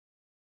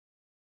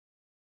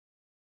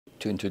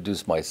to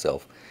introduce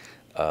myself,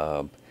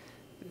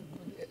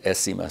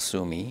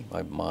 Maasoumi,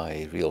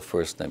 my real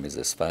first name is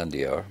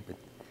Esfandiar, but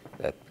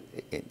that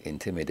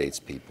intimidates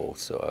people,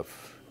 so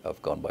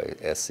I've gone by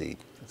Essie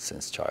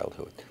since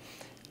childhood.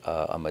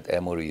 I'm at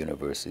Emory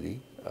University,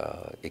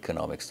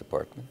 Economics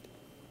Department,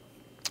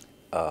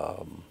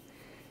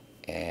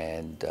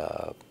 and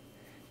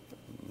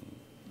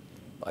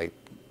I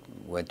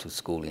went to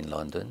school in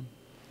London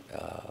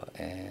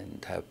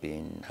and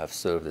have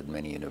served at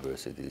many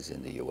universities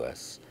in the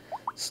U.S.,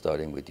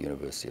 starting with the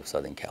University of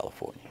Southern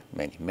California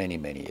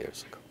many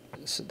years ago.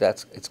 So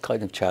it's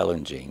kind of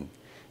challenging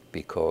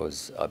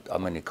because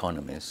I'm an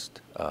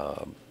economist,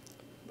 but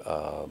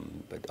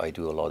I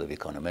do a lot of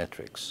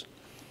econometrics,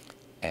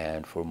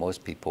 and for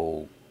most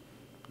people,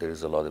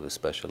 there's a lot of a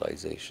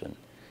specialization.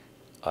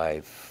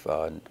 I've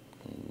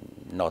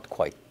not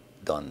quite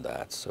done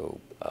that, so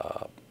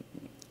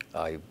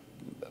I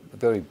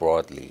very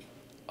broadly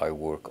I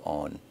work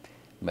on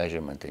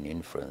measurement and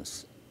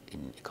inference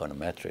in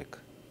econometric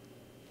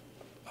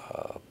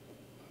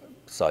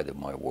side of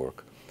my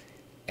work,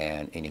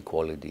 and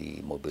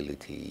inequality,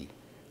 mobility,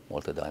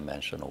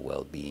 multidimensional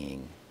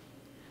well-being,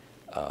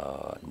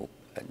 and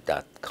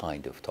that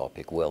kind of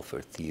topic,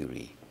 welfare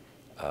theory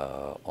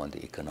on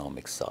the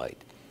economic side.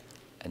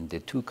 And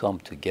the two come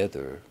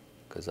together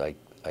because I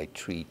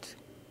treat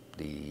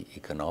the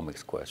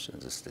economics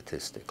questions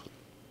statistically.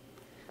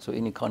 So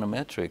in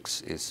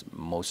econometrics is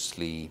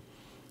mostly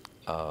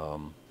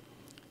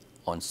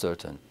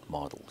uncertain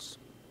models.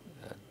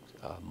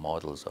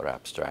 Models are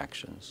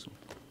abstractions,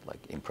 like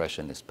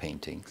impressionist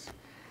paintings,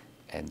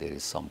 and there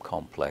is some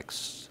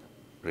complex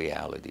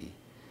reality,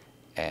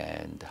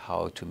 and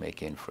how to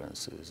make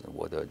inferences, and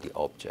what are the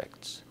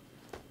objects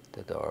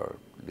that are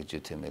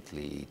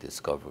legitimately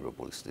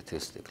discoverable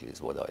statistically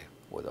is what I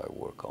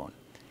work on.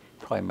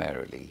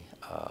 Primarily,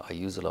 I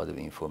use a lot of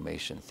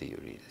information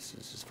theory. This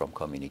is from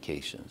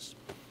communications.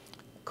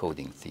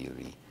 Coding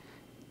theory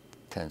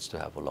tends to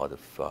have a lot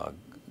of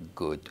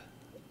good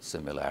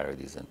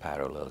similarities and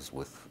parallels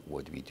with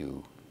what we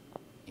do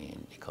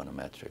in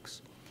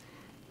econometrics.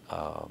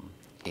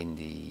 In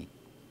the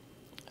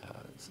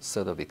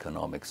set of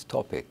economics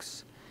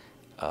topics,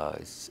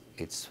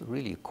 it's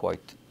really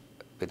quite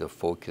a bit of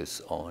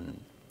focus on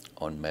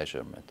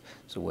measurement.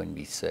 So when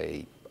we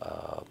say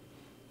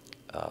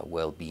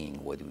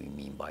well-being, what do we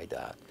mean by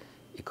that?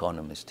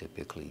 Economists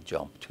typically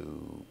jump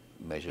to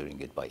measuring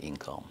it by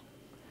income.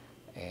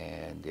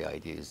 And the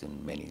idea is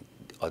in many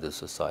other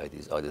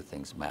societies, other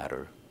things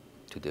matter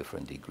to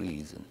different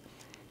degrees.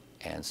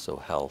 And so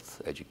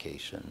health,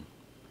 education,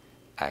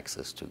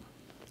 access to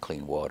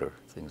clean water,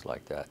 things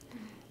like that.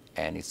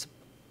 And it's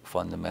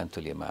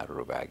fundamentally a matter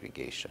of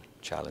aggregation,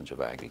 challenge of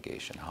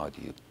aggregation. How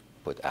do you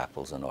put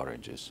apples and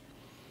oranges?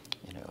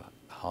 You know,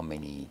 how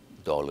many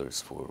dollars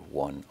for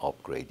one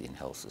upgrade in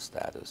health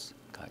status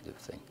kind of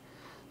thing.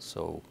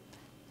 So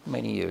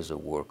many years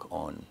of work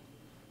on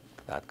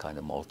that kind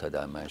of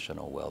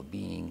multidimensional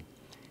well-being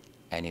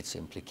and its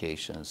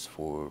implications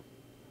for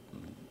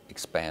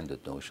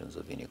expanded notions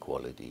of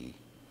inequality.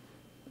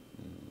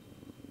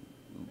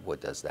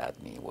 What does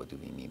that mean? What do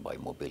we mean by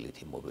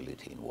mobility?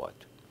 Mobility in what?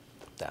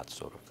 That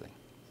sort of thing.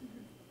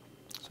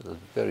 So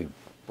very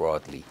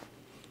broadly,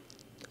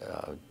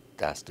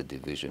 that's the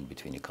division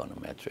between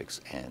econometrics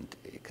and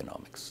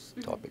economics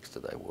topics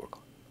that I work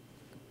on.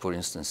 For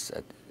instance,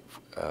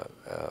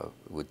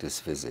 with this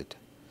visit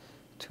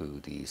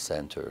to the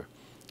center,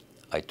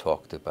 I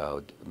talked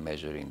about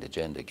measuring the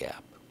gender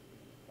gap.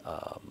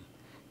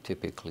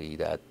 Typically,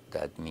 that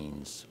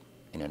means,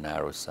 in a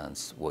narrow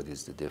sense, what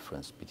is the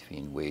difference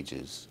between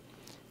wages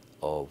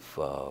of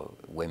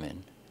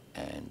women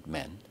and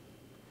men,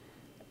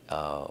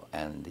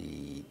 and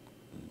the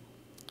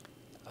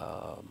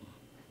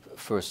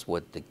first,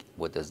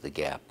 what does the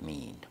gap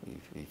mean?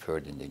 We've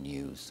heard in the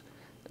news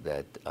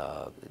that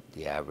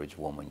the average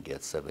woman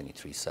gets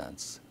 73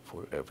 cents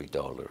for every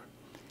dollar.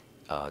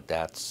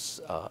 That's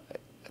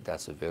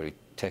a very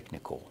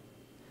technical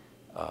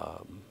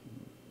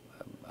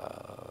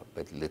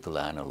but little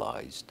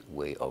analyzed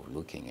way of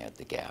looking at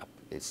the gap.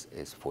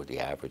 Is for the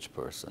average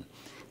person.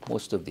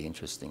 Most of the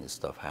interesting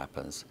stuff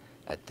happens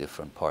at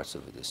different parts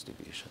of the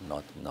distribution,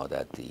 not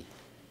at the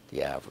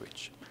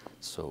average.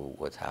 So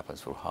what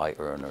happens for high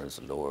earners,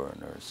 low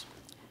earners,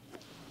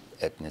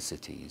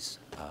 ethnicities,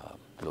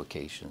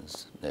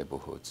 locations,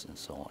 neighborhoods, and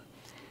so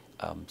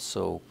on.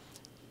 So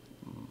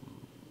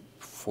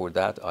for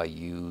that, I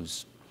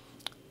use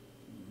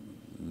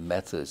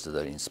methods that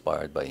are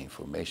inspired by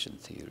information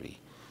theory.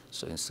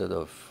 So instead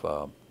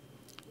of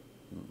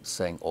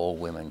saying all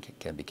women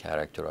can be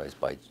characterized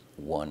by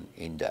one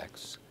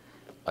index,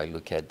 I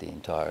look at the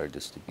entire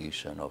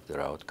distribution of their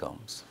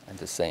outcomes, and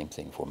the same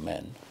thing for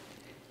men.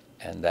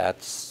 And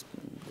that's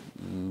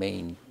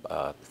main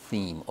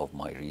theme of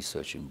my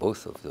research in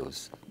both of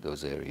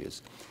those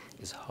areas,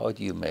 is how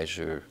do you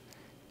measure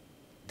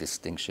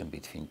distinction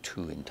between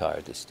two entire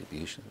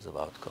distributions of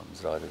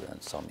outcomes rather than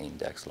some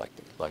index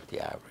like the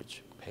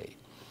average pay.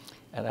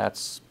 And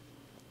that's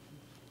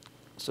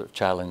sort of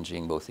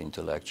challenging both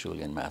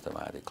intellectually and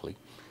mathematically.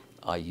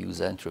 I use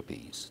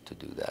entropies to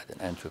do that, and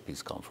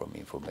entropies come from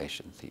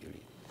information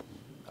theory.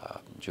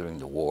 During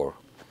the war,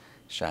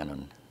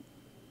 Shannon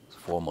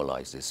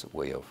formalized this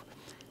way of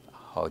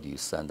how do you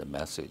send a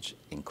message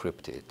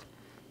encrypted,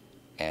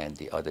 and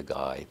the other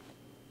guy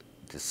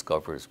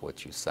discovers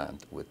what you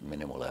sent with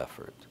minimal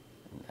effort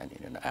and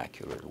in an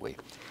accurate way.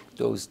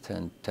 Those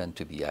tend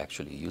to be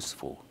actually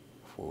useful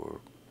for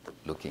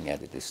looking at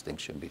the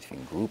distinction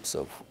between groups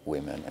of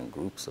women and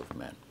groups of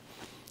men.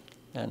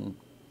 And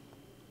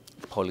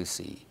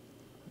policy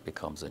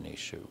becomes an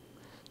issue.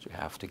 So you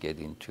have to get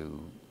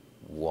into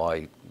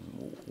what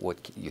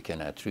you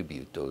can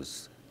attribute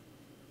those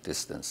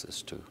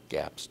distances to,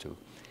 gaps to.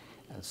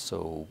 And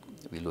so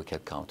we look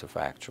at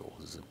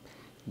counterfactuals,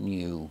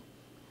 a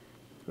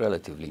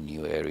relatively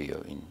new area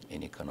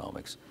in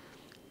economics,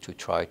 to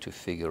try to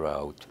figure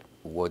out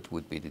what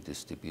would be the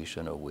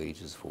distribution of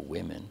wages for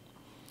women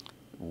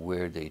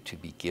were they to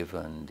be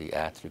given the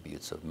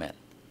attributes of men.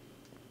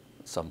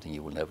 Something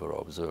you will never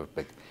observe,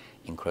 but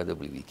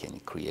incredibly we can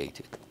create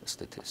it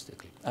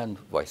statistically, and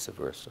vice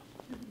versa.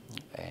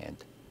 And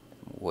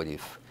what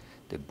if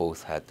they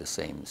both had the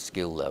same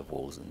skill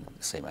levels and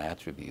the same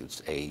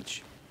attributes,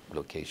 age,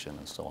 location,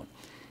 and so on,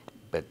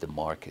 but the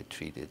market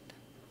treated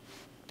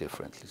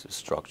differently, so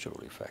structural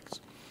effects.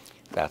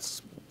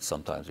 That's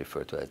sometimes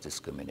referred to as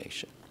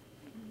discrimination.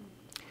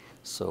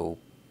 So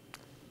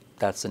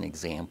that's an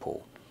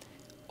example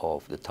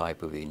of the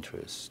type of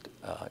interest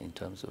in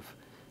terms of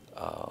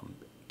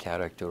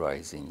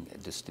characterizing a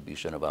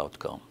distribution of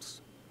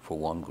outcomes for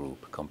one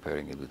group,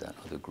 comparing it with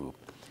another group,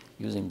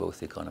 using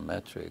both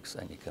econometrics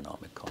and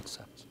economic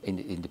concepts.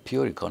 In the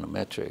pure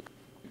econometric,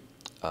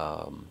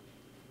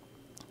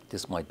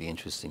 this might be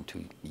interesting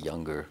to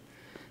younger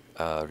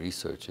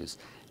researchers.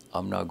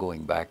 I'm now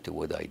going back to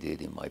what I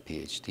did in my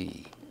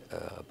PhD,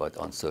 but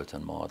on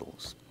certain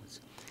models.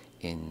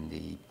 In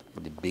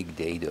the big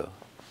data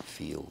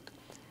field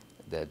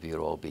that we're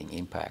all being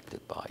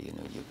impacted by,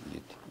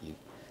 you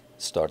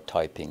start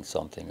typing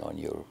something on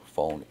your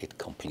phone, it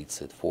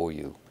completes it for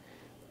you,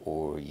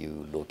 or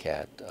you look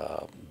at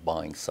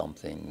buying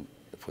something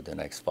for the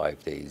next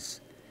 5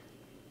 days,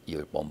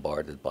 you're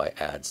bombarded by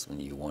ads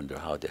and you wonder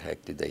how the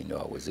heck did they know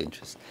I was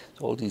interested.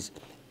 So all these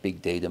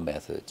big data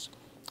methods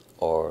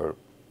are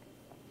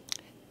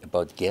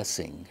about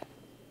guessing,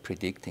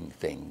 predicting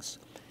things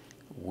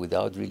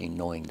without really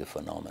knowing the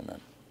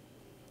phenomenon.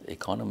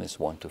 Economists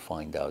want to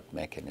find out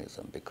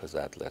mechanism because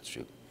that lets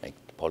you make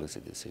policy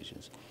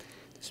decisions.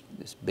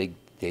 This big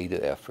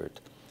data effort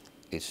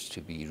is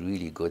to be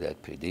really good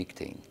at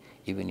predicting,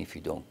 even if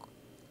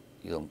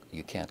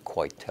you can't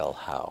quite tell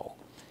how.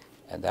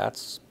 And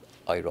that's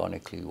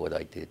ironically what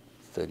I did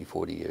 30,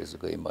 40 years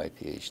ago in my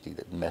PhD,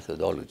 the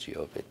methodology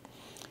of it.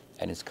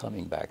 And it's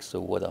coming back. So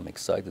what I'm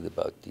excited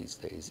about these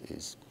days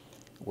is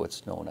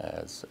what's known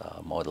as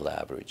model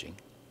averaging.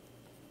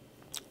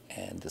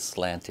 And the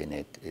slant in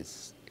it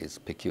is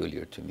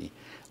peculiar to me.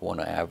 I want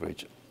to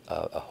average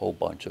a whole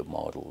bunch of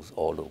models,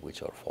 all of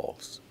which are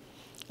false.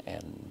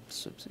 And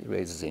so it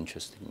raises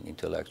interesting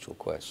intellectual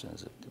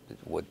questions.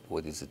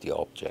 What is the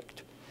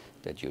object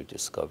that you're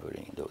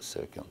discovering in those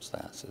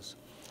circumstances?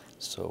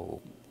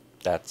 So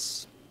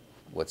that's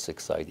what's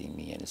exciting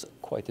me, and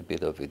quite a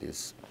bit of it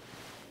is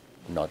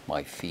not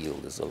my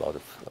field. There's a lot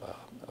of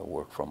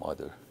work from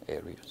other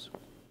areas.